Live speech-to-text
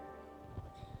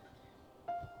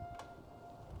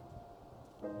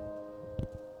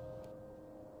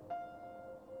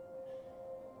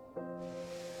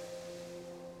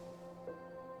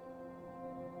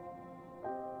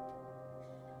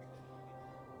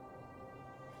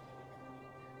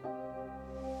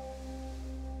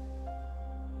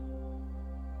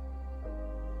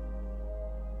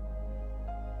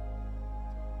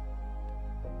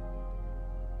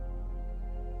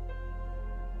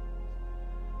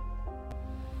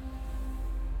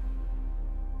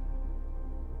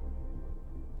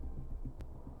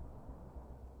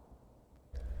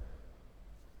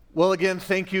Well, again,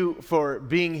 thank you for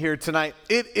being here tonight.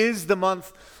 It is the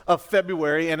month of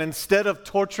February, and instead of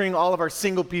torturing all of our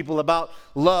single people about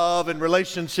love and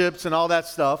relationships and all that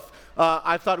stuff,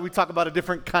 I thought we'd talk about a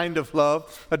different kind of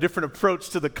love, a different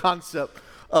approach to the concept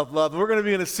of love. We're going to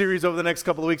be in a series over the next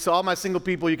couple of weeks. So all my single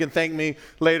people, you can thank me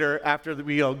later after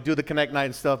we do the Connect Night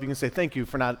and stuff. You can say thank you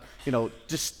for not,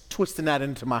 just twisting that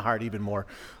into my heart even more.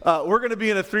 We're going to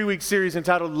be in a 3-week series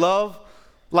entitled Love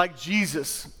Like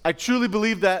Jesus. I truly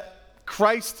believe that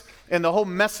Christ and the whole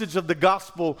message of the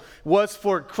gospel was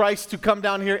for Christ to come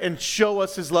down here and show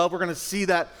us his love. We're going to see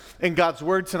that in God's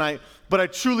word tonight. But I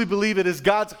truly believe it is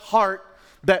God's heart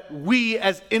that we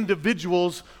as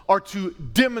individuals are to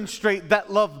demonstrate that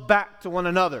love back to one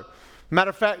another.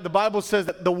 Matter of fact, the Bible says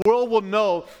that the world will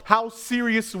know how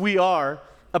serious we are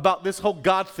about this whole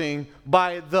God thing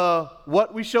by the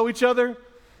what we show each other?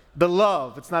 The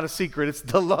love. It's not a secret. It's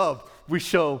the love we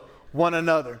show one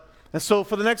another. And so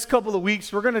for the next couple of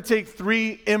weeks, we're going to take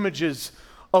 3 images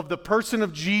of the person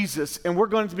of Jesus, and we're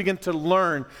going to begin to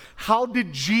learn, how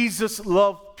did Jesus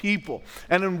love people?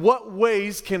 And in what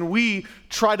ways can we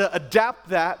try to adapt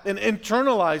that and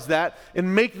internalize that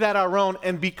and make that our own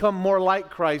and become more like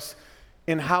Christ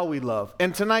in how we love?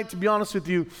 And tonight, to be honest with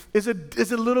you, is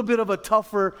a little bit of a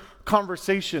tougher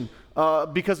conversation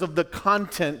because of the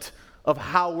content of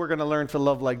how we're going to learn to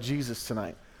love like Jesus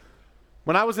tonight.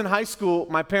 When I was in high school,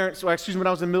 when I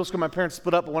was in middle school, my parents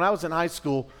split up. But when I was in high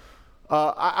school,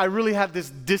 I really had this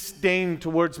disdain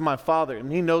towards my father.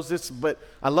 And he knows this, but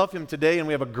I love him today, and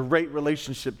we have a great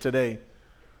relationship today.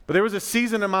 But there was a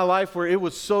season in my life where it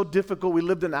was so difficult. We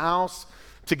lived in a house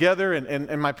together,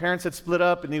 and my parents had split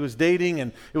up, and he was dating,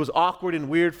 and it was awkward and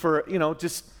weird for,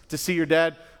 just to see your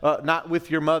dad not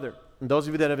with your mother. And those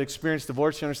of you that have experienced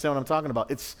divorce, you understand what I'm talking about.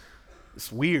 It's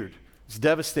weird. It's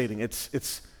devastating.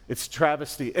 It's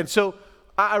travesty. And so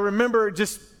I remember,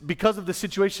 just because of the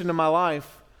situation in my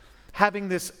life, having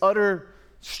this utter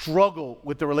struggle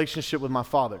with the relationship with my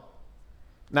father.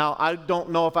 Now, I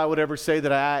don't know if I would ever say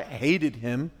that I hated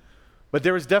him, but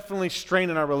there was definitely strain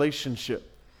in our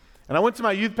relationship. And I went to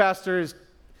my youth pastor.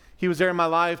 He was there in my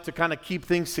life to kind of keep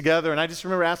things together. And I just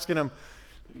remember asking him,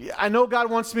 I know God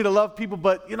wants me to love people,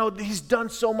 but, he's done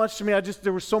so much to me.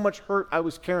 There was so much hurt I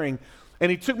was carrying. And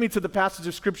he took me to the passage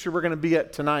of Scripture we're going to be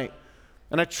at tonight.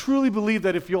 And I truly believe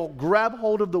that if you'll grab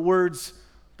hold of the words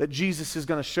that Jesus is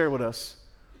going to share with us,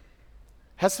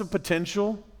 has some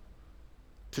potential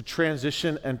to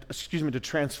to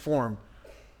transform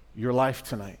your life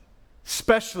tonight.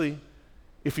 Especially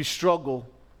if you struggle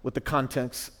with the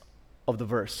context of the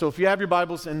verse. So if you have your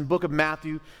Bibles in the book of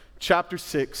Matthew, chapter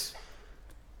 6,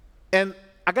 and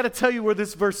I got to tell you where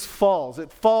this verse falls.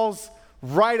 It falls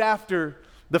right after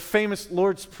the famous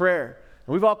Lord's Prayer.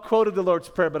 And we've all quoted the Lord's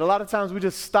Prayer, but a lot of times we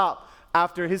just stop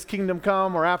after his kingdom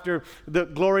come or after the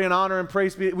glory and honor and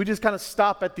praise be. We just kind of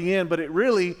stop at the end, but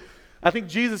I think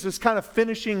Jesus was kind of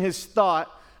finishing his thought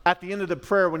at the end of the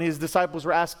prayer when his disciples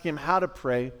were asking him how to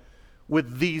pray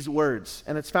with these words.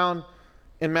 And it's found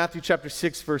in Matthew chapter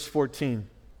 6, verse 14.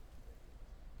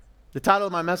 The title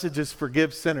of my message is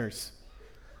Forgive Sinners.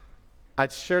 I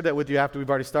shared that with you after we've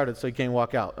already started, so you can't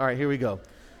walk out. All right, here we go.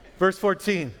 Verse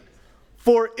 14,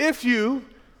 for if you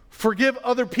forgive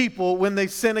other people when they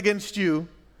sin against you,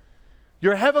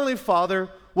 your heavenly Father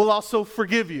will also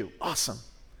forgive you. Awesome.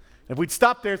 If we'd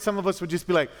stop there, some of us would just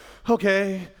be like,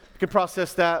 okay, we can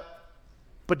process that.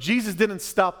 But Jesus didn't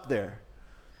stop there.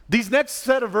 This next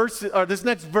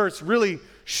verse really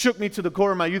shook me to the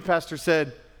core. My youth pastor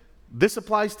said, this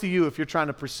applies to you if you're trying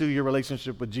to pursue your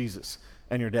relationship with Jesus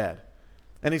and your dad.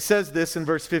 And he says this in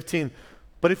verse 15,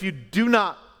 but if you do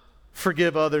not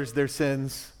forgive others their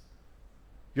sins,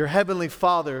 your heavenly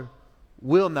Father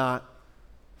will not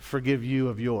forgive you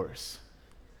of yours.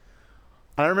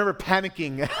 I remember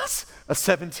panicking as a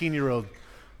 17-year-old,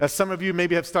 as some of you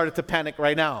maybe have started to panic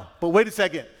right now. But wait a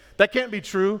second, that can't be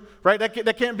true, right?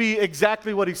 That can't be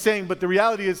exactly what he's saying, but the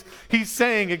reality is he's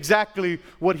saying exactly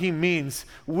what he means.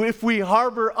 If we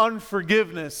harbor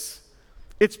unforgiveness,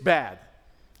 it's bad.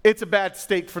 It's a bad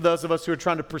state for those of us who are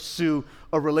trying to pursue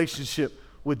a relationship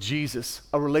with Jesus,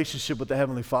 a relationship with the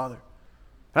Heavenly Father.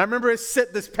 And I remember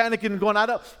this panicking and going, I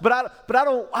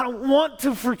don't want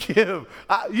to forgive.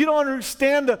 You don't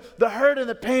understand the hurt and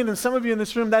the pain. And some of you in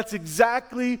this room, that's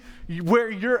exactly where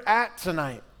you're at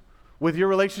tonight with your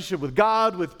relationship with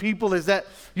God, with people, is that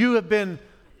you have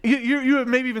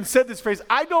maybe even said this phrase,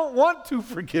 I don't want to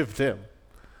forgive them.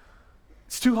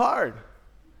 It's too hard.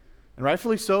 And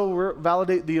rightfully so, we'll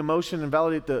validate the emotion and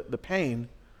validate the pain.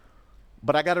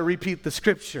 But I got to repeat the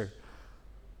scripture.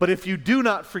 But if you do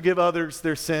not forgive others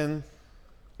their sin,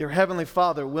 your heavenly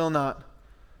Father will not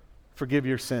forgive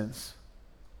your sins.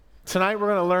 Tonight we're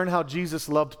going to learn how Jesus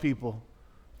loved people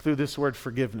through this word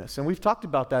forgiveness. And we've talked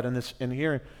about that in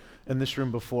here in this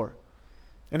room before.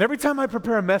 And every time I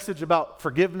prepare a message about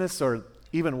forgiveness, or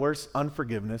even worse,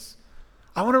 unforgiveness,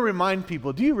 I want to remind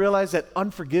people, do you realize that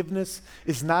unforgiveness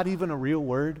is not even a real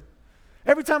word?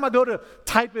 Every time I go to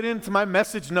type it into my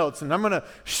message notes and I'm going to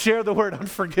share the word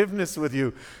unforgiveness with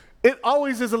you, it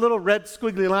always is a little red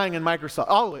squiggly line in Microsoft,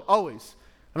 always.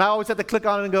 And I always have to click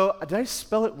on it and go, did I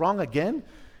spell it wrong again?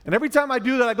 And every time I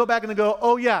do that, I go back and I go,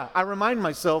 oh yeah, I remind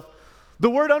myself, the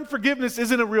word unforgiveness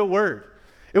isn't a real word.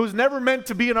 It was never meant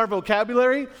to be in our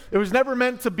vocabulary. It was never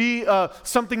meant to be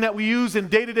something that we use in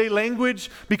day-to-day language,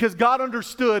 because God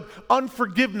understood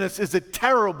unforgiveness is a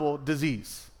terrible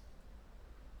disease.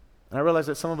 And I realize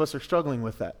that some of us are struggling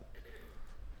with that.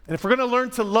 And if we're going to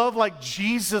learn to love like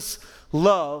Jesus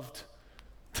loved,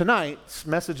 tonight's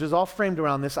message is all framed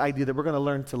around this idea that we're going to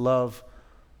learn to love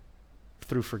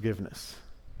through forgiveness.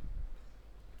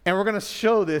 And we're going to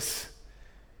show this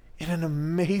in an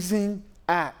amazing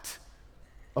act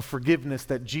of forgiveness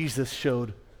that Jesus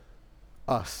showed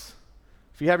us.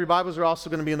 If you have your Bibles, we're also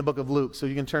going to be in the book of Luke, so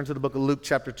you can turn to the book of Luke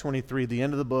chapter 23, the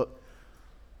end of the book.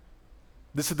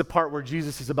 This is the part where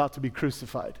Jesus is about to be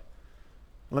crucified.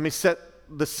 Let me set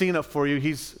the scene up for you.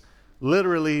 He's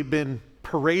literally been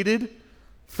paraded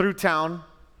through town,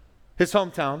 his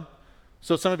hometown.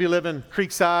 So some of you live in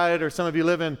Creekside, or some of you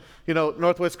live in,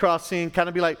 Northwest Crossing, kind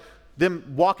of be like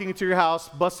them walking into your house,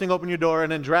 busting open your door,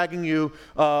 and then dragging you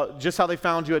just how they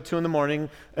found you at 2 in.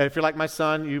 If you're like my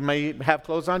son, you may have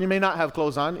clothes on, you may not have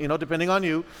clothes on, depending on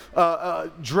you.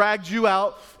 Dragged you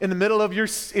out in the middle of your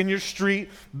street,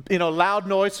 loud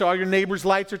noise, so all your neighbors'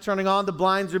 lights are turning on, the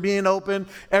blinds are being open,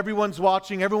 everyone's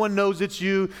watching, everyone knows it's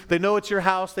you, they know it's your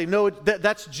house, they know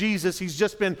that's Jesus. He's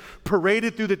just been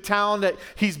paraded through the town that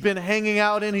he's been hanging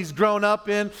out in, he's grown up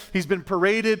in, he's been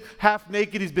paraded half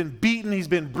naked, he's been beaten, he's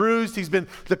been bruised,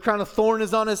 the crown of thorn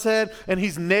is on his head, and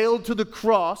he's nailed to the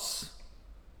cross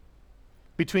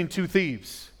between two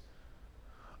thieves.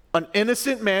 An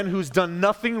innocent man who's done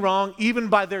nothing wrong, even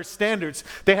by their standards.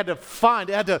 They had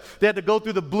to go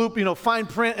through the fine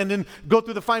print, and then go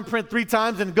through the fine print 3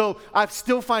 times and go, I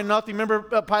still find nothing.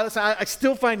 Remember Pilate said, I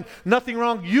still find nothing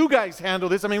wrong. You guys handle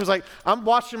this. He was like, I'm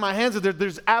washing my hands of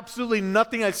there's absolutely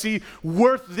nothing I see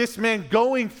worth this man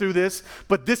going through this,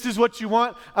 but this is what you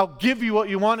want. I'll give you what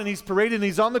you want. And he's paraded, and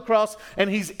he's on the cross, and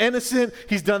he's innocent.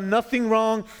 He's done nothing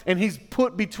wrong, and he's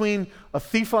put between a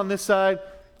thief on this side,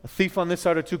 a thief on this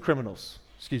side, are 2 criminals.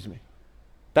 Excuse me.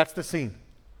 That's the scene.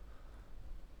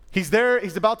 He's there.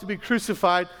 He's about to be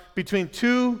crucified between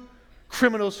 2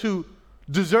 criminals who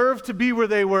deserve to be where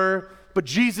they were, but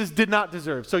Jesus did not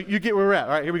deserve. So you get where we're at.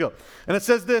 All right, here we go. And it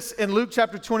says this in Luke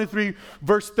chapter 23,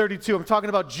 verse 32. I'm talking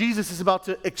about Jesus is about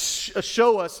to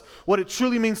show us what it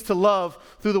truly means to love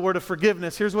through the word of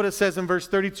forgiveness. Here's what it says in verse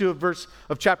 32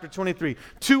 of chapter 23.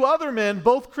 2 other men,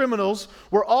 both criminals,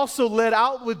 were also led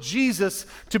out with Jesus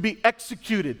to be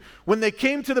executed. When they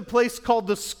came to the place called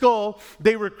the Skull,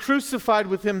 they were crucified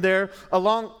with him there,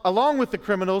 along with the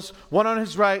criminals, one on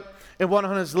his right and one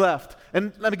on his left.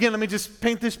 And again, let me just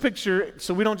paint this picture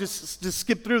so we don't just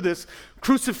skip through this.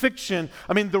 Crucifixion,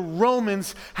 the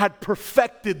Romans had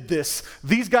perfected this.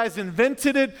 These guys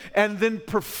invented it and then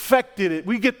perfected it.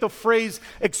 We get the phrase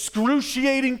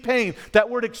excruciating pain. That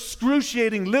word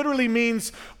excruciating literally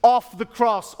means off the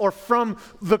cross or from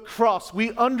the cross.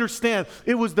 We understand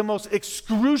it was the most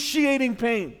excruciating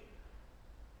pain.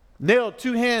 Nailed,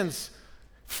 2 hands,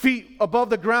 feet above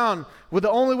the ground, where the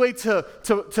only way to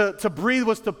breathe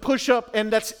was to push up,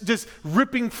 and that's just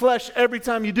ripping flesh every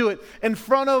time you do it, in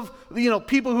front of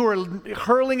people who are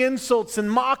hurling insults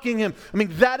and mocking him.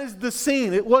 That is the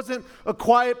scene. It wasn't a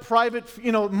quiet, private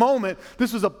moment.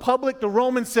 This was a public. The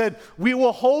Romans said, we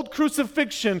will hold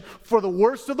crucifixion for the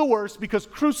worst of the worst, because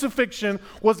crucifixion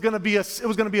was going to be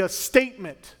a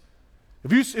statement.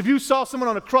 If you saw someone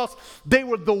on a cross, they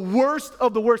were the worst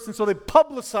of the worst, and so they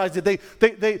publicized it.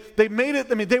 They made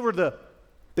it.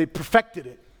 They perfected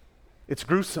it. It's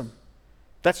gruesome.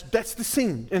 That's the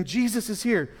scene. And Jesus is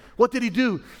here. What did he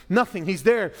do? Nothing. He's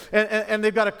there, and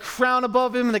they've got a crown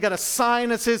above him, and they got a sign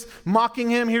that says, mocking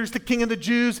him, here's the King of the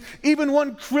Jews. Even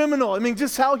one criminal.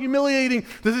 Just how humiliating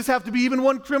does this have to be? Even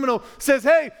one criminal says,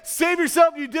 hey, save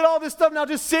yourself. You did all this stuff. Now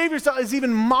just save yourself. Is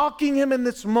even mocking him in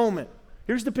this moment.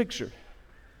 Here's the picture.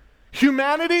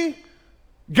 Humanity,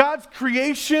 God's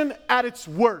creation at its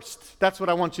worst. That's what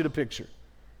I want you to picture.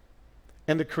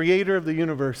 And the creator of the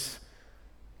universe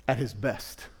at his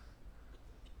best.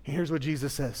 Here's what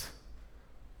Jesus says.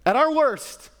 At our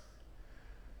worst,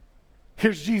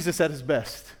 here's Jesus at his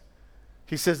best.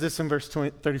 He says this in verse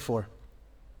 34.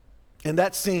 In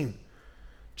that scene,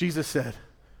 Jesus said,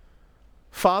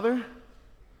 Father,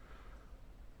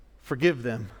 forgive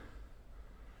them,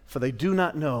 for they do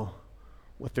not know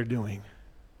what they're doing.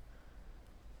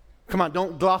 Come on,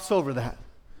 don't gloss over that.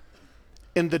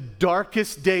 In the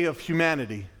darkest day of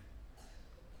humanity,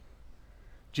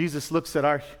 Jesus looks at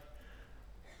our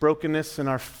brokenness and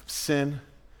our sin,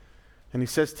 and he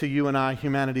says to you and I,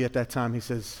 humanity at that time, he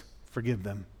says, forgive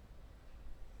them.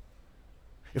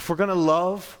 If we're going to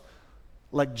love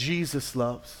like Jesus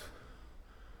loves,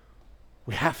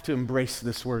 we have to embrace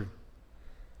this word,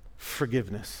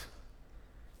 forgiveness.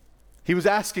 He was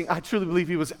asking, I truly believe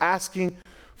he was asking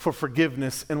for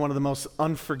forgiveness in one of the most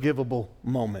unforgivable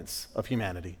moments of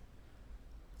humanity.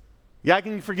 Yeah, I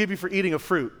can forgive you for eating a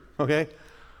fruit, okay?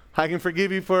 I can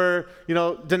forgive you for,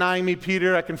 denying me,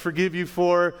 Peter. I can forgive you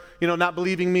for, not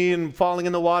believing me and falling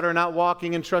in the water and not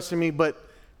walking and trusting me. But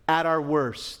at our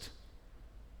worst,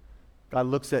 God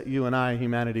looks at you and I,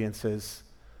 humanity, and says,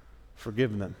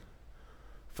 forgive them,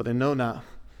 for they know not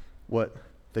what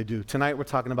they do. Tonight we're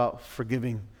talking about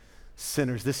forgiving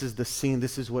sinners. This is the scene.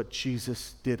 This is what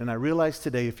Jesus did. And I realize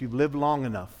today, if you've lived long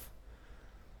enough,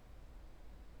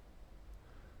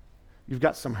 you've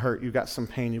got some hurt, you've got some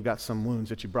pain, you've got some wounds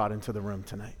that you brought into the room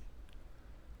tonight.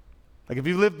 Like if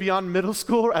you lived beyond middle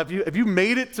school, if you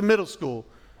made it to middle school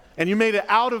and you made it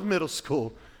out of middle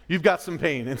school, you've got some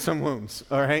pain and some wounds,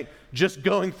 all right? Just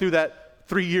going through that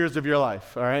 3 years of your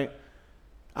life, all right?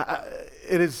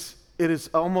 It is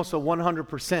almost a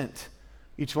 100%.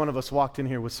 Each one of us walked in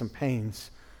here with some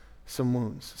pains, some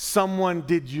wounds. Someone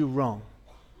did you wrong.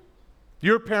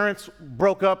 Your parents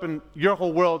broke up and your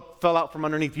whole world fell out from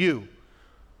underneath you.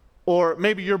 Or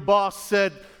maybe your boss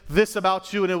said this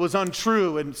about you and it was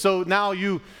untrue, and so now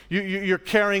you're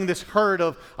carrying this hurt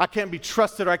of I can't be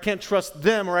trusted, or I can't trust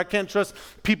them, or I can't trust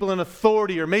people in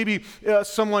authority, or maybe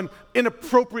someone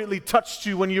inappropriately touched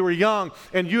you when you were young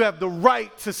and you have the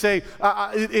right to say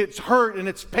it's hurt and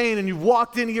it's pain, and you've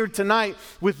walked in here tonight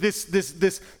with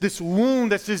this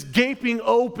wound that's just gaping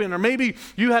open. Or maybe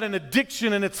you had an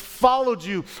addiction and it's followed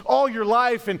you all your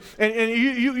life, and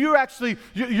you're actually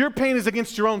your pain is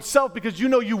against your own self because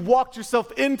you walked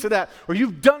yourself into that, or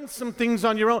you've done some things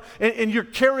on your own, and you're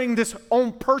carrying this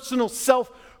own personal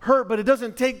self-hurt. But it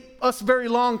doesn't take us very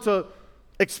long to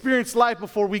experience life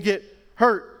before we get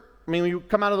hurt. I mean, when you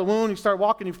come out of the womb, you start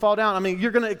walking, you fall down. I mean,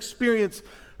 you're going to experience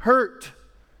hurt.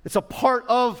 It's a part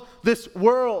of this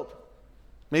world.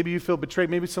 Maybe you feel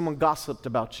betrayed. Maybe someone gossiped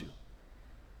about you.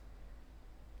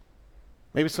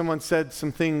 Maybe someone said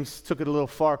some things, took it a little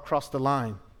far, crossed the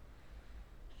line.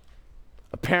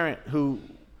 A parent who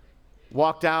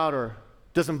walked out or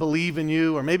doesn't believe in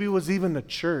you, or maybe it was even the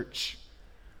church.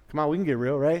 Come on, we can get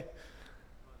real, right?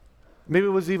 Maybe it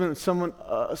was even someone,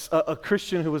 a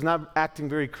Christian who was not acting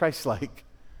very Christ-like,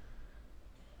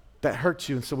 that hurt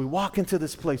you. And so we walk into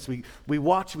this place, we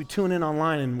watch, we tune in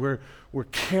online, and we're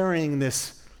carrying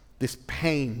this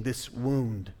pain, this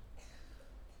wound.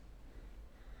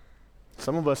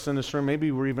 Some of us in this room, maybe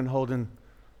we're even holding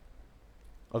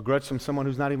a grudge from someone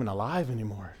who's not even alive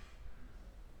anymore.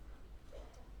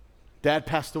 Dad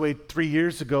passed away 3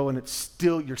 years ago, and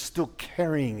you're still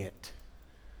carrying it.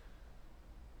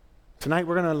 Tonight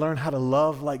we're going to learn how to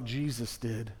love like Jesus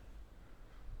did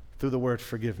through the word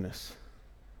forgiveness.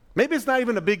 Maybe it's not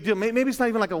even a big deal. Maybe it's not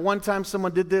even like a one-time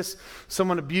someone did this,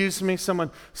 someone abused me,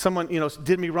 someone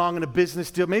did me wrong in a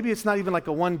business deal. Maybe it's not even like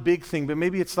a one big thing, but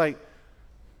maybe it's like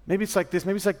this.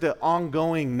 Maybe it's like the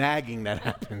ongoing nagging that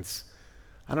happens.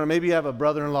 I don't know, maybe you have a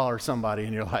brother-in-law or somebody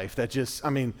in your life that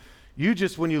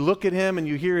when you look at him and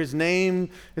you hear his name,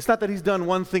 it's not that he's done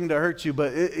one thing to hurt you,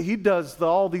 but he does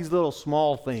all these little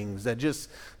small things that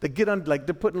get on, like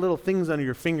they're putting little things under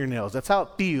your fingernails. That's how it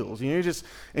feels. You just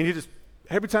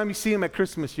every time you see him at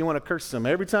Christmas, you want to curse him.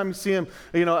 Every time you see him,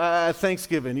 at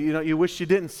Thanksgiving, you wish you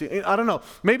didn't see him. I don't know.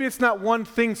 Maybe it's not one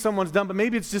thing someone's done, but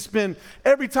maybe it's just been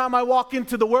every time I walk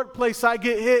into the workplace, I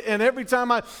get hit, and every time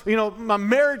my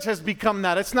marriage has become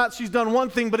that. It's not she's done one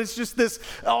thing, but it's just this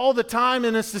all the time,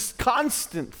 and it's this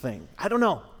constant thing. I don't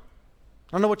know.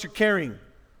 I don't know what you're carrying.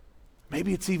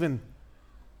 Maybe it's even,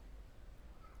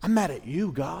 I'm mad at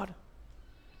you, God.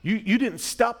 You didn't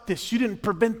stop this. You didn't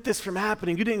prevent this from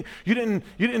happening.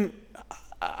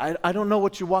 I don't know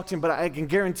what you walked in, but I can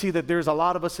guarantee that there's a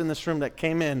lot of us in this room that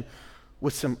came in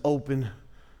with some open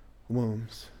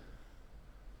wounds.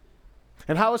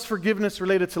 And how is forgiveness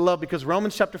related to love? Because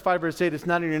Romans chapter 5, verse 8, it's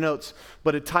not in your notes,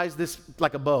 but it ties this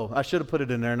like a bow. I should have put it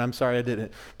in there, and I'm sorry I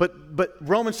didn't. But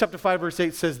Romans chapter 5, verse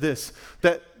 8 says this,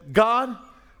 that God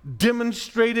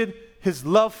demonstrated his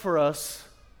love for us,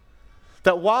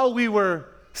 that while we were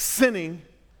sinning,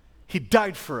 he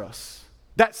died for us.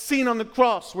 That scene on the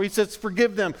cross where he says,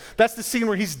 forgive them. That's the scene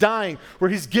where he's dying,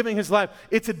 where he's giving his life.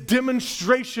 It's a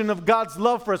demonstration of God's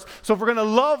love for us. So if we're going to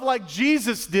love like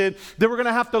Jesus did, then we're going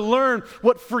to have to learn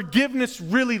what forgiveness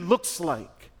really looks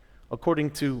like,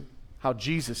 according to how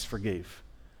Jesus forgave.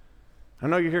 I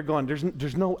know you're here going,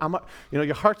 there's no,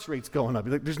 your heart's rate's going up.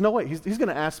 You're like, there's no way. He's going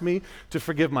to ask me to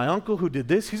forgive my uncle who did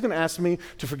this. He's going to ask me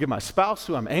to forgive my spouse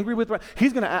who I'm angry with.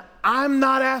 I'm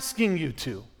not asking you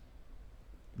to.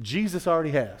 Jesus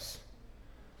already has.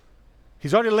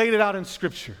 He's already laid it out in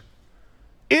Scripture.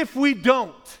 If we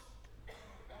don't,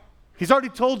 He's already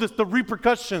told us the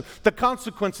repercussion, the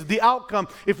consequences, the outcome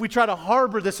if we try to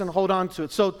harbor this and hold on to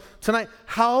it. So tonight,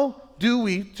 how do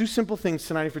we, two simple things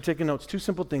tonight if you're taking notes, two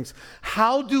simple things.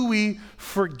 How do we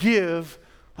forgive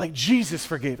like Jesus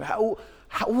forgave? How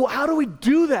do we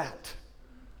do that?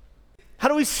 How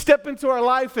do we step into our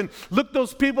life and look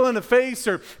those people in the face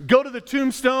or go to the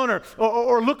tombstone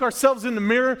or look ourselves in the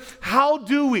mirror? How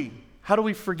do we? How do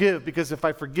we forgive? Because if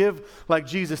I forgive like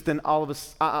Jesus, then all of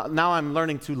us, now I'm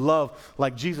learning to love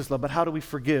like Jesus loved. But how do we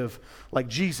forgive like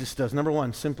Jesus does? Number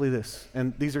one, simply this.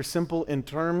 And these are simple in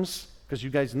terms, because you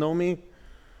guys know me,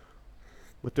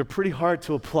 but they're pretty hard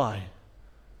to apply.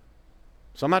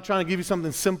 So I'm not trying to give you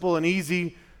something simple and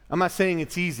easy. I'm not saying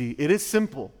it's easy. It is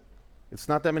simple. It's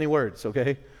not that many words,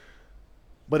 okay?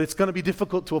 But it's going to be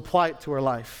difficult to apply it to our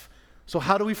life. So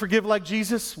how do we forgive like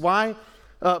Jesus? Why?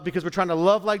 Because we're trying to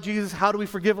love like Jesus. How do we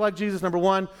forgive like Jesus? Number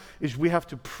one is we have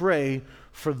to pray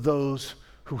for those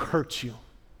who hurt you.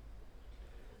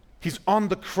 He's on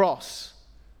the cross.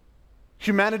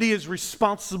 Humanity is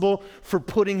responsible for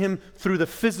putting him through the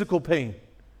physical pain.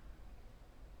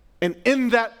 And in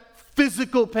that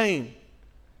physical pain,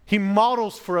 he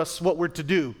models for us what we're to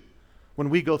do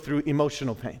when we go through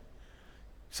emotional pain.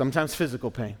 Sometimes physical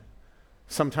pain,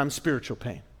 sometimes spiritual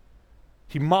pain.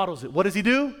 He models it. What does he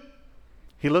do?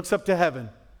 He looks up to heaven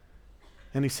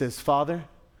and he says, Father,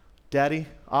 Daddy,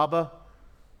 Abba,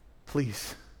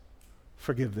 please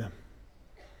forgive them.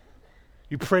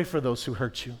 You pray for those who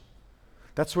hurt you.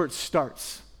 That's where it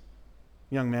starts,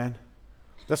 young man.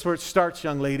 That's where it starts,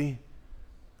 young lady.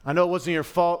 I know it wasn't your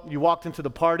fault. You walked into the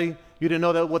party. You didn't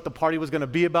know what the party was going to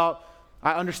be about.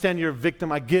 I understand you're a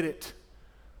victim. I get it.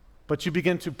 But you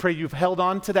begin to pray. You've held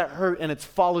on to that hurt, and it's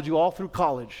followed you all through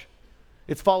college.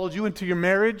 It's followed you into your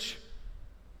marriage.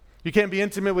 You can't be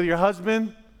intimate with your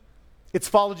husband. It's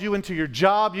followed you into your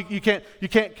job. You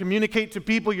can't communicate to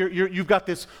people. You've got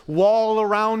this wall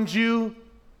around you.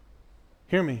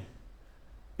 Hear me.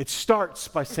 It starts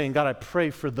by saying, God, I pray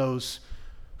for those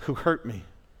who hurt me.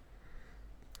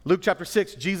 Luke chapter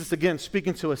 6, Jesus again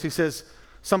speaking to us. He says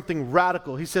something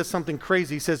radical. He says something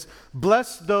crazy. He says,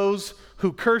 bless those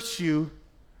who curse you.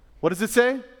 What does it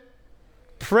say?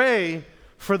 Pray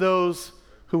for those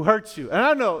who hurt you. And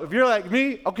I know, if you're like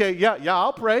me, okay, yeah,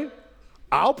 I'll pray.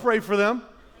 I'll pray for them.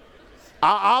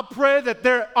 I'll pray that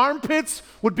their armpits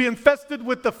would be infested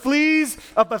with the fleas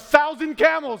of 1,000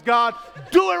 camels, God.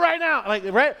 Do it right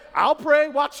now. Right? I'll pray.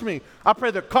 Watch me. I'll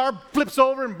pray the car flips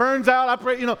over and burns out. I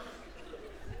pray,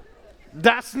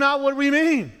 That's not what we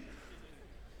mean.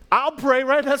 I'll pray,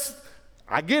 right?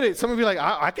 I get it. Some of you are like,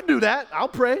 I can do that. I'll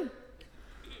pray.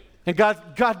 And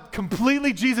God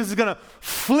completely, Jesus is going to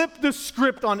flip the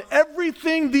script on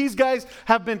everything these guys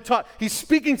have been taught. He's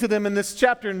speaking to them in this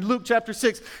chapter, in Luke chapter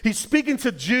 6. He's speaking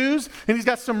to Jews, and he's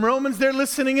got some Romans there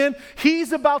listening in.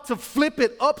 He's about to flip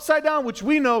it upside down, which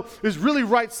we know is really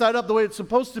right side up the way it's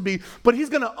supposed to be. But he's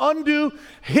going to undo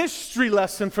history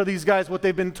lesson for these guys, what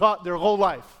they've been taught their whole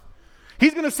life.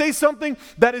 He's going to say something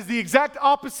that is the exact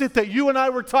opposite that you and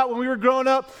I were taught when we were growing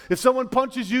up. If someone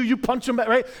punches you, you punch them back,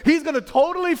 right? He's going to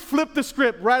totally flip the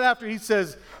script right after he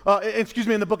says,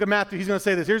 in the book of Matthew, he's going to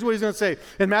say this. Here's what he's going to say.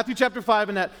 In Matthew chapter 5,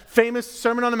 in that famous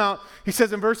Sermon on the Mount, he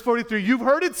says in verse 43, you've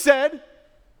heard it said,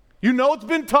 you know it's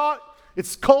been taught,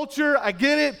 it's culture, I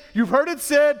get it. You've heard it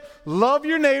said, love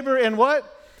your neighbor and what?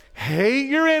 Hate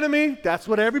your enemy. That's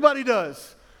what everybody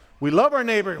does. We love our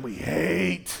neighbor and we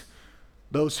hate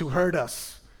those who hurt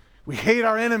us. We hate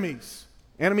our enemies.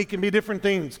 Enemy can be different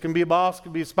things. Can be a boss,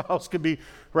 can be a spouse, can be,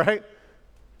 right?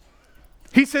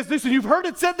 He says, listen, you've heard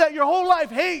it said that your whole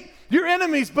life, hate your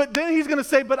enemies. But then he's going to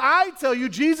say, but I tell you,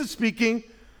 Jesus speaking,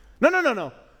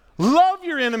 no. Love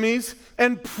your enemies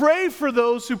and pray for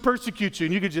those who persecute you.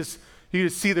 And you could just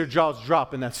see their jaws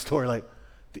drop in that story. Like,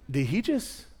 did he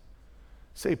just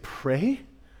say pray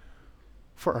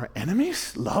for our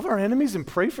enemies? Love our enemies and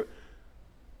pray for...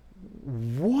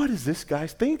 What is this guy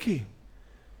thinking?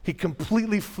 He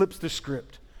completely flips the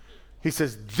script. He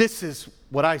says, this is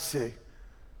what I say.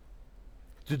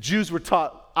 The Jews were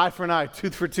taught eye for an eye,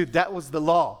 tooth for tooth. That was the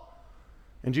law.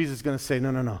 And Jesus is going to say,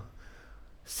 no.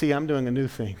 see, I'm doing a new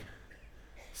thing.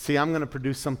 See, I'm going to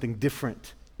produce something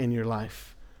different in your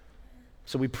life.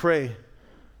 So we pray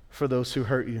for those who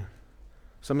hurt you.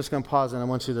 So I'm just going to pause and I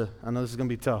want you to, I know this is going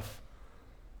to be tough.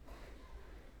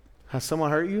 Has someone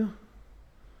hurt you?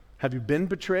 Have you been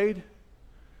betrayed?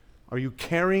 Are you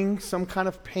carrying some kind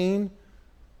of pain?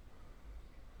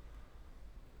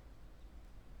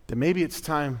 Then maybe it's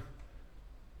time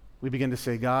we begin to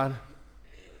say, God,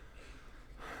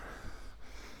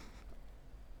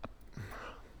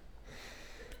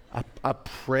 I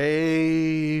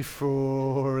pray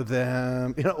for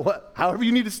them. You know what? However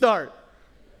you need to start.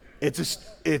 It's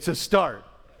a start.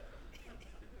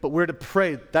 But we're to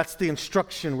pray. That's the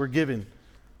instruction we're given.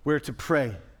 We're to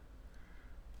pray.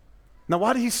 Now,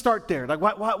 why did he start there? Like,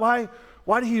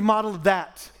 why did he model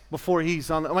that before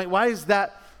he's on? Why is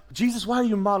that? Jesus, why are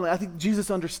you modeling? I think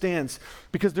Jesus understands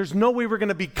because there's no way we're going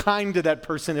to be kind to that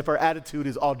person if our attitude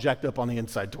is all jacked up on the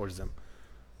inside towards them.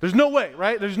 There's no way,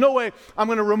 right? There's no way I'm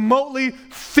going to remotely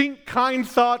think kind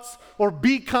thoughts or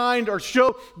be kind or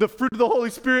show the fruit of the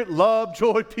Holy Spirit, love,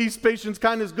 joy, peace, patience,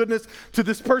 kindness, goodness to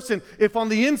this person if on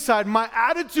the inside my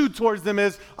attitude towards them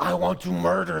is, I want to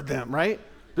murder them, right?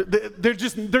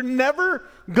 They're never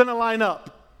going to line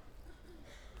up.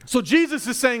 So Jesus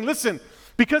is saying, listen,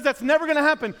 because that's never going to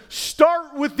happen,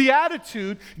 start with the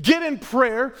attitude, get in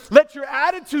prayer, let your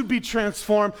attitude be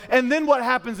transformed, and then what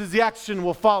happens is the action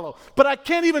will follow. But I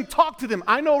can't even talk to them.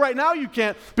 I know right now you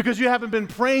can't because you haven't been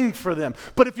praying for them.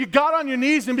 But if you got on your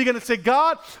knees and begin to say,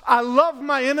 God, I love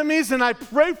my enemies and I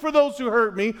pray for those who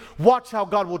hurt me, watch how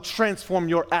God will transform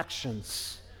your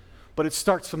actions. But it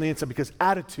starts from the inside because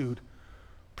attitude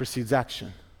precedes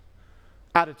action.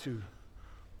 Attitude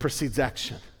precedes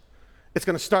action. It's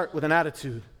going to start with an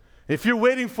attitude. If you're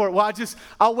waiting for it, well,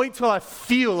 I'll wait till I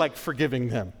feel like forgiving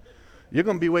them. You're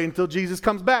going to be waiting until Jesus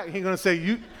comes back. He's going to say,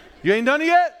 you ain't done it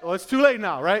yet? Well, it's too late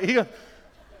now, right?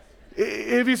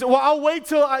 If you say, well, I'll wait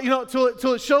till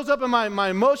till it shows up in my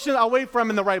emotion. I'll wait for I'm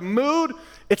in the right mood.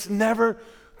 It's never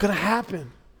going to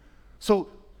happen. So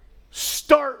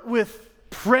start with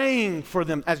praying for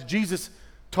them as Jesus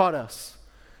taught us.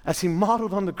 As he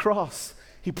modeled on the cross,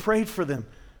 he prayed for them.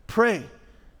 Pray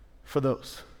for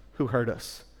those who hurt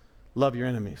us. Love your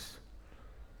enemies.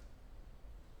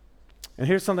 And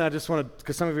here's something I just want to,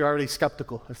 because some of you are already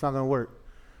skeptical. It's not going to work.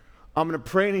 I'm going to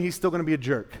pray and he's still going to be a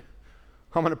jerk.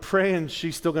 I'm going to pray and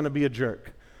she's still going to be a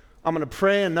jerk. I'm going to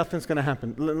pray and nothing's going to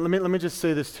happen. Let me just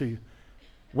say this to you.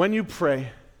 When you pray,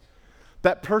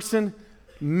 that person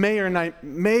may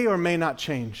or may not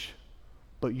change,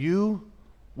 but you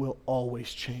will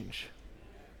always change.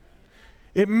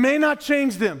 It may not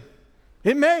change them.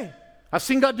 It may. I've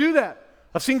seen God do that.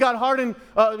 I've seen God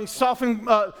soften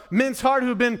men's heart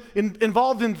who've been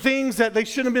involved in things that they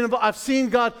shouldn't have been involved. I've seen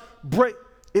God break.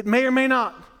 It may or may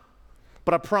not.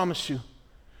 But I promise you,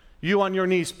 you on your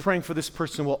knees praying for this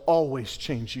person will always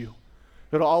change you.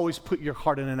 It'll always put your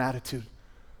heart in an attitude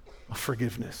of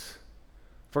forgiveness.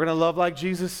 If we're going to love like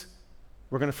Jesus,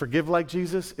 we're going to forgive like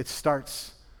Jesus, it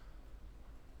starts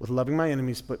with loving my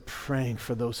enemies, but praying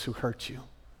for those who hurt you.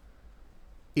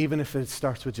 Even if it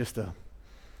starts with just a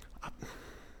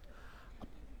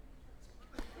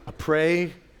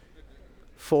pray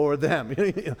for them.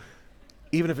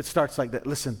 Even if it starts like that,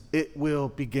 listen, it will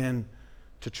begin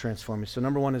to transform you. So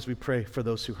number one is we pray for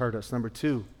those who hurt us. Number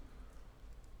two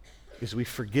is we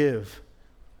forgive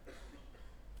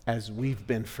as we've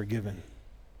been forgiven.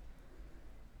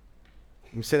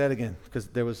 Let me say that again, because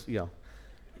there was,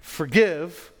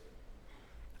 forgive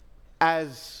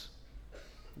as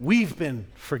we've been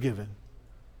forgiven.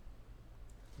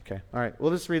 Okay, all right.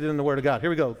 We'll just read it in the Word of God. Here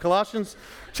we go. Colossians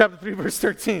chapter 3, verse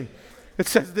 13. It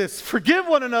says this, forgive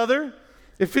one another.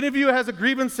 If any of you has a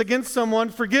grievance against someone,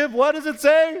 forgive, what does it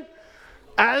say?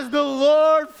 As the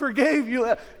Lord forgave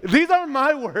you. These aren't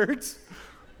my words.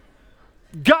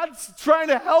 God's trying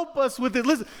to help us with it.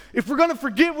 Listen, if we're going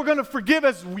to forgive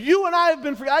as you and I have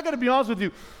been forgiven. I got to be honest with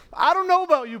you. I don't know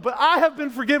about you, but I have been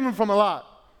forgiven from a lot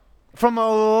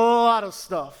of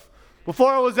stuff.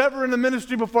 Before I was ever in the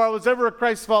ministry, before I was ever a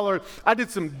Christ follower, I did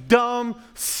some dumb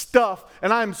stuff.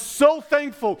 And I am so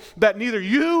thankful that neither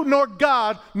you nor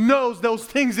God knows those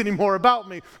things anymore about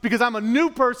me because I'm a new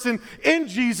person in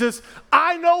Jesus.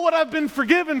 I know what I've been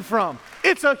forgiven from.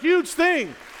 It's a huge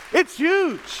thing. It's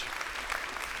huge.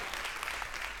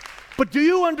 But do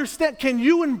you understand? Can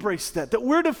you embrace that? That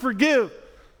we're to forgive.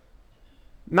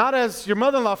 Not as your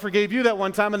mother-in-law forgave you that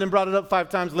one time and then brought it up 5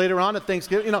 times later on at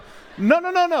Thanksgiving.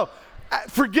 No.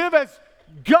 Forgive as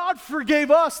God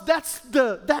forgave us. That's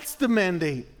the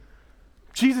mandate.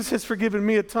 Jesus has forgiven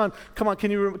me a ton. Come on,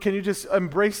 can you just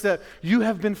embrace that? You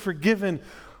have been forgiven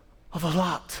of a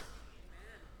lot.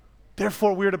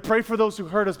 Therefore, we are to pray for those who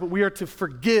hurt us, but we are to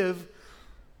forgive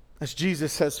as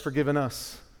Jesus has forgiven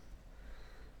us.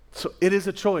 So it is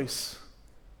a choice.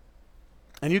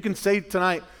 And you can say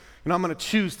tonight, I'm going to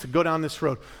choose to go down this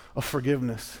road of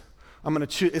forgiveness. I'm going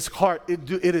to choose. It's hard. It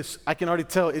is. I can already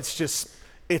tell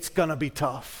it's going to be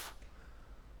tough.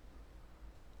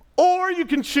 Or you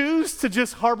can choose to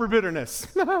just harbor bitterness.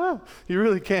 You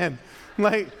really can.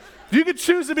 You could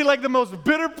choose to be like the most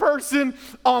bitter person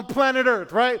on planet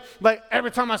Earth, right? Like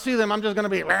every time I see them, I'm just going to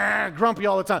be grumpy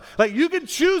all the time. Like you could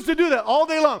choose to do that all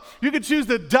day long. You could choose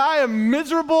to die a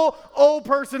miserable old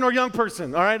person or young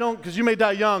person, all right? Because you may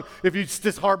die young if you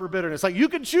just harbor bitterness. Like you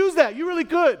could choose that. You really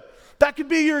could. That could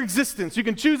be your existence. You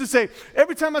can choose to say,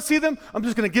 every time I see them, I'm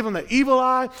just going to give them the evil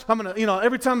eye. I'm going to,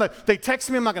 every time they text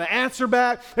me, I'm not going to answer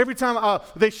back. Every time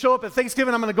they show up at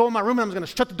Thanksgiving, I'm going to go in my room and I'm just going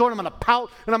to shut the door and I'm going to pout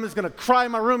and I'm just going to cry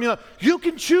in my room. You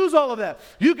can choose all of that.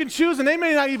 You can choose, and they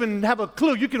may not even have a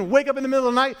clue. You can wake up in the middle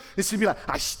of the night and be like,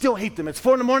 I still hate them. It's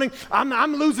 4 a.m.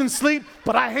 I'm losing sleep,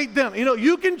 but I hate them.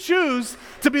 You can choose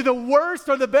to be the worst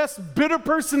or the best bitter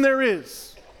person there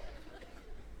is.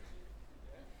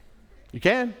 You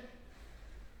can.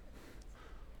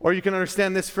 Or you can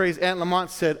understand this phrase Aunt Lamont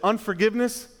said,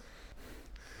 unforgiveness,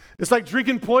 it's like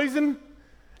drinking poison,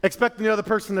 expecting the other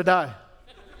person to die,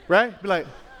 right? Be like,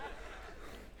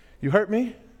 you hurt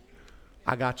me?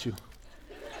 I got you.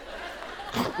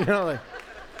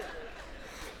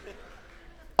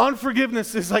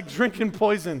 Unforgiveness is like drinking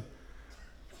poison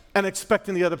and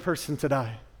expecting the other person to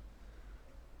die.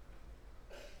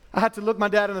 I had to look my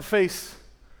dad in the face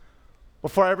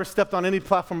before I ever stepped on any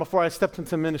platform, before I stepped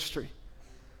into ministry.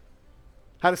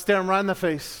 I had to stare him right in the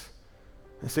face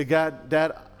and say,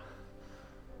 Dad,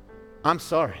 I'm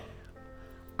sorry.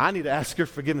 I need to ask your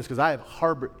forgiveness because I have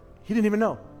harbored. He didn't even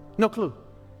know. No clue.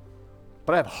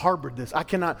 But I have harbored this. I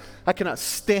cannot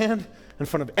stand in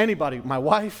front of anybody, my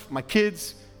wife, my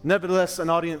kids, nevertheless an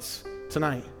audience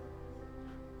tonight,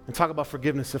 and talk about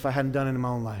forgiveness if I hadn't done it in my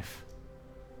own life.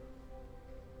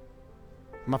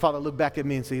 My father looked back at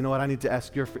me and said, you know what, I need to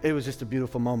ask your forgiveness. It was just a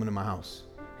beautiful moment in my house.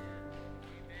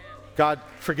 God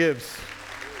forgives.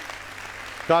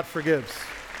 God forgives.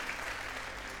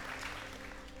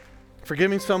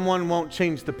 Forgiving someone won't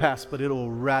change the past, but it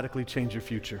will radically change your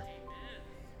future.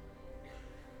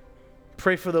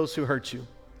 Pray for those who hurt you.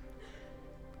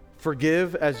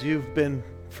 Forgive as you've been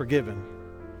forgiven.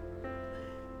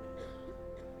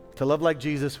 To love like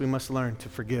Jesus, we must learn to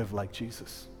forgive like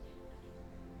Jesus.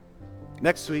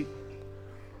 Next week,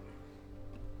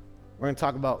 we're going to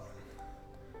talk about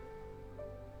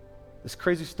this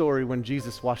crazy story when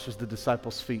Jesus washes the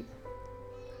disciples' feet.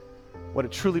 What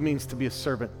it truly means to be a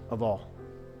servant of all.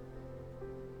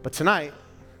 But tonight,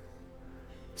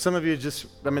 some of you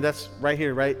that's right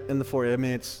here, right in the forehead.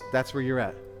 That's where you're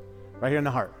at. Right here in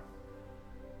the heart.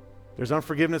 There's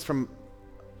unforgiveness from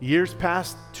years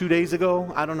past, 2 days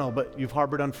ago, I don't know, but you've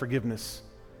harbored unforgiveness.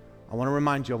 I want to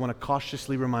remind you, I want to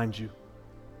cautiously remind you.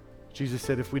 Jesus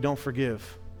said, if we don't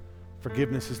forgive,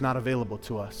 forgiveness is not available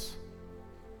to us.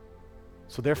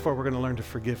 So therefore, we're going to learn to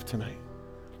forgive tonight.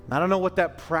 And I don't know what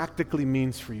that practically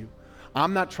means for you.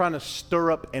 I'm not trying to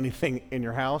stir up anything in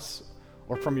your house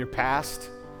or from your past.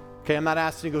 Okay, I'm not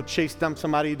asking you to go chase down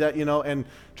somebody that, and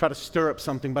try to stir up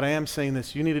something, but I am saying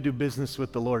this. You need to do business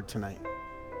with the Lord tonight.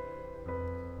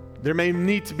 There may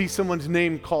need to be someone's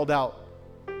name called out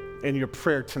in your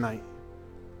prayer tonight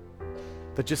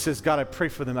that just says, God, I pray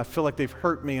for them. I feel like they've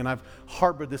hurt me and I've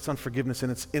harbored this unforgiveness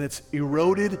and it's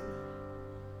eroded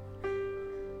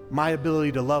my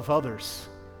ability to love others.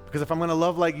 Because if I'm going to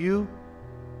love like you,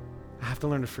 I have to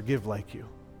learn to forgive like you.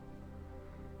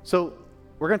 So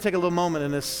we're going to take a little moment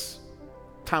in this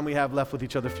time we have left with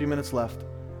each other, a few minutes left.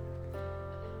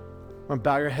 We're going to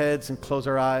bow your heads and close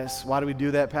our eyes. Why do we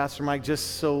do that, Pastor Mike?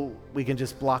 Just so we can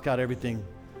just block out everything.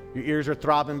 Your ears are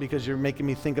throbbing because you're making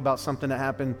me think about something that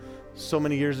happened so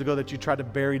many years ago that you tried to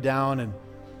bury down. And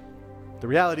the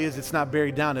reality is it's not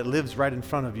buried down. It lives right in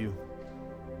front of you.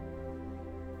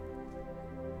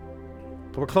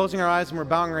 But we're closing our eyes and we're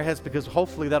bowing our heads because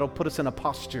hopefully that'll put us in a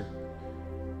posture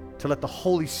to let the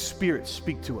Holy Spirit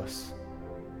speak to us.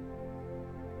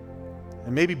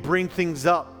 And maybe bring things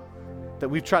up that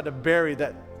we've tried to bury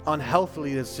that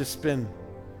unhealthily has just been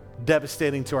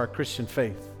devastating to our Christian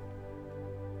faith.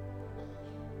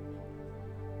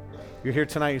 You're here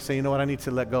tonight, you say, you know what, I need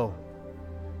to let go.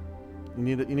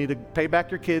 You need to pay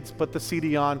back your kids, put the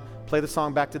CD on, play the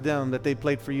song back to them that they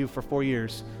played for you for 4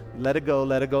 years. Let it go,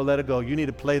 let it go, let it go. You need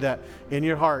to play that in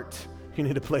your heart. You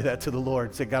need to play that to the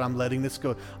Lord. Say, God, I'm letting this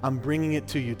go. I'm bringing it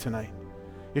to you tonight.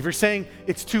 If you're saying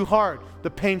it's too hard, the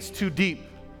pain's too deep,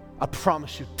 I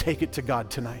promise you, take it to God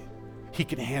tonight. He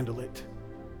can handle it.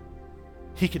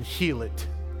 He can heal it.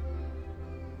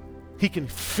 He can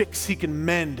fix, he can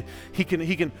mend, he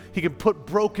can put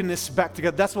brokenness back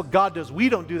together. That's what God does. We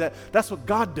don't do that. That's what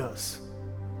God does.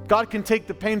 God can take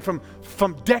the pain from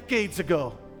decades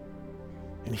ago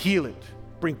and heal it.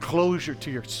 Bring closure to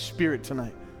your spirit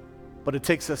tonight. But it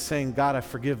takes us saying, God, I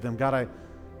forgive them. God,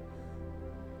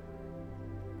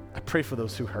 I pray for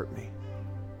those who hurt me.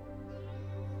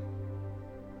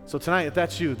 So tonight, if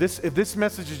that's you, if this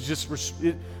message is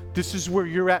this is where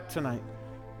you're at tonight.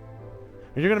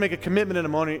 And you're going to make a commitment in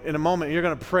a moment. You're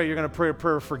going to pray a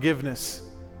prayer of forgiveness.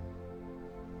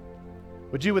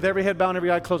 Would you, with every head bowed and every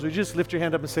eye closed, would you just lift your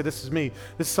hand up and say, this is me.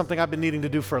 This is something I've been needing to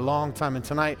do for a long time. And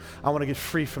tonight, I want to get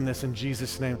free from this in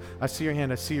Jesus' name. I see your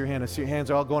hand. I see your hand. I see your hands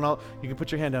are all going out. You can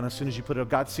put your hand down as soon as you put it up.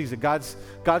 God sees it. God's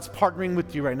partnering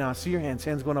with you right now. I see your hands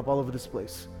going up all over this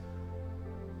place.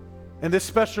 In this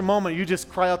special moment, you just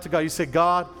cry out to God. You say,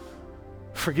 God,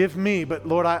 forgive me, but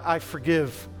Lord, I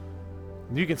forgive.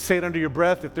 And you can say it under your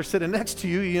breath. If they're sitting next to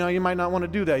you, you might not want to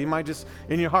do that. You might just,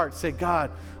 in your heart, say, God,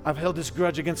 I've held this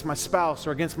grudge against my spouse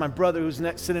or against my brother who's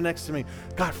sitting next to me.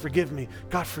 God, forgive me.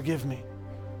 God, forgive me.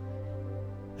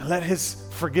 And let his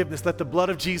forgiveness, let the blood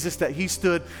of Jesus that he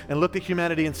stood and looked at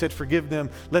humanity and said, forgive them,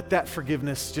 let that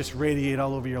forgiveness just radiate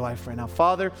all over your life right now.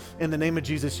 Father, in the name of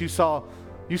Jesus, you saw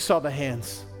the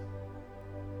hands.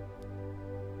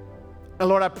 And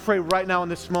Lord, I pray right now in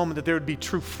this moment that there would be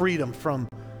true freedom from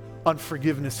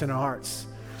unforgiveness in our hearts.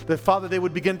 That, Father, they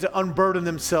would begin to unburden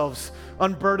themselves,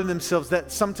 that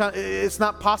sometimes it's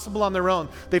not possible on their own.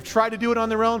 They've tried to do it on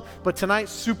their own, but tonight,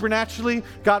 supernaturally,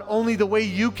 God, only the way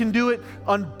you can do it,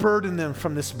 unburden them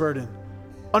from this burden.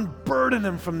 Unburden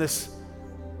them from this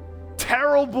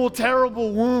terrible,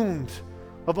 terrible wound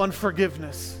of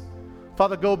unforgiveness.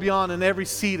 Father, go beyond in every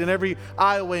seat and every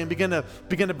aisleway and begin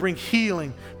to bring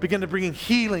healing. Begin to bring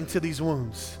healing to these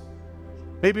wounds.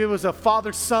 Maybe it was a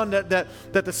father-son that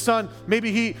the son,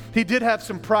 maybe he did have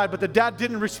some pride, but the dad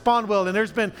didn't respond well, and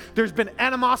there's been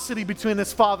animosity between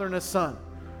this father and his son.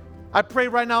 I pray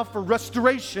right now for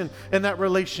restoration in that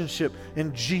relationship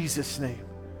in Jesus' name.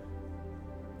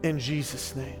 In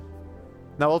Jesus' name.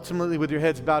 Now, ultimately, with your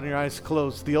heads bowed and your eyes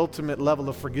closed, the ultimate level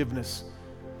of forgiveness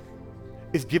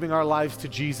is giving our lives to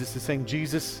Jesus, is saying,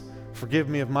 Jesus, forgive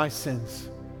me of my sins.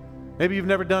 Maybe you've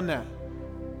never done that.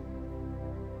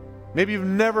 Maybe you've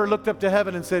never looked up to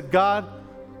heaven and said, God,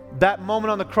 that moment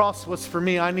on the cross was for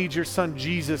me. I need your son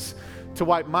Jesus to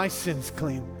wipe my sins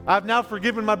clean. I've now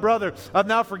forgiven my brother. I've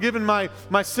now forgiven my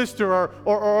sister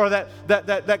or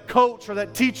that coach or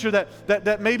that teacher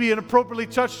that maybe inappropriately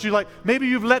touched you. Like maybe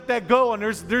you've let that go and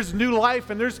there's new life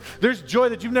and there's joy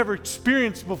that you've never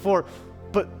experienced before.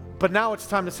 But now it's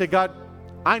time to say, God,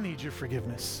 I need your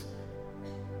forgiveness.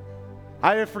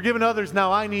 I have forgiven others.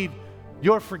 Now I need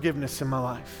your forgiveness in my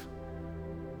life.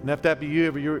 And if that be you,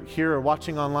 if you're here or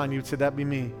watching online, you would say, that be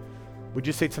me. Would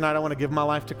you say, tonight I want to give my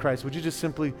life to Christ? Would you just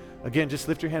simply, again, just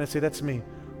lift your hand and say, that's me.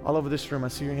 All over this room, I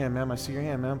see your hand, ma'am. I see your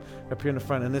hand, ma'am. Up here in the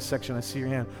front, in this section, I see your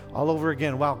hand. All over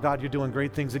again. Wow, God, you're doing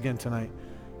great things again tonight.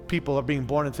 People are being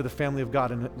born into the family of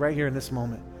God right here in this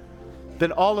moment.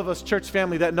 Then all of us, church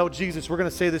family that know Jesus, we're going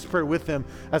to say this prayer with them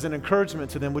as an encouragement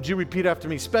to them. Would you repeat after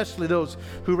me, especially those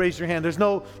who raise your hand? There's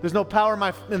no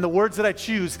power in the words that I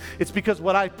choose. It's because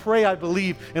what I pray, I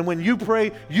believe. And when you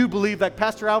pray, you believe. Like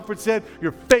Pastor Alfred said,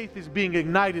 your faith is being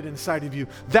ignited inside of you.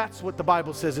 That's what the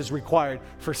Bible says is required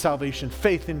for salvation,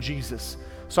 faith in Jesus.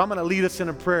 So I'm going to lead us in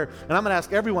a prayer, and I'm going to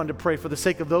ask everyone to pray for the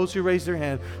sake of those who raise their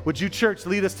hand. Would you, church,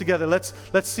 lead us together? Let's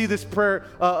see this prayer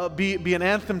be an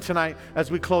anthem tonight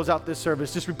as we close out this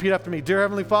service. Just repeat after me. Dear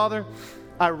Heavenly Father,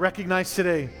 I recognize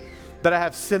today that I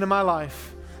have sin in my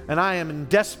life, and I am in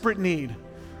desperate need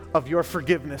of your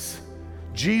forgiveness.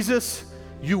 Jesus,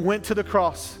 you went to the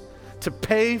cross to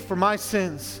pay for my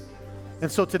sins. And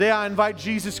so today I invite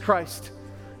Jesus Christ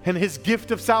and his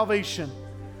gift of salvation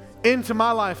into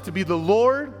my life to be the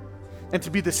Lord and to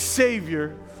be the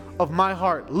Savior of my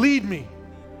heart. Lead me.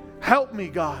 Help me,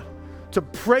 God, to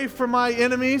pray for my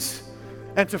enemies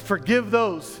and to forgive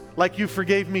those like you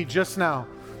forgave me just now.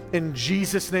 In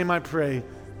Jesus' name I pray.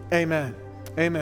 Amen. Amen.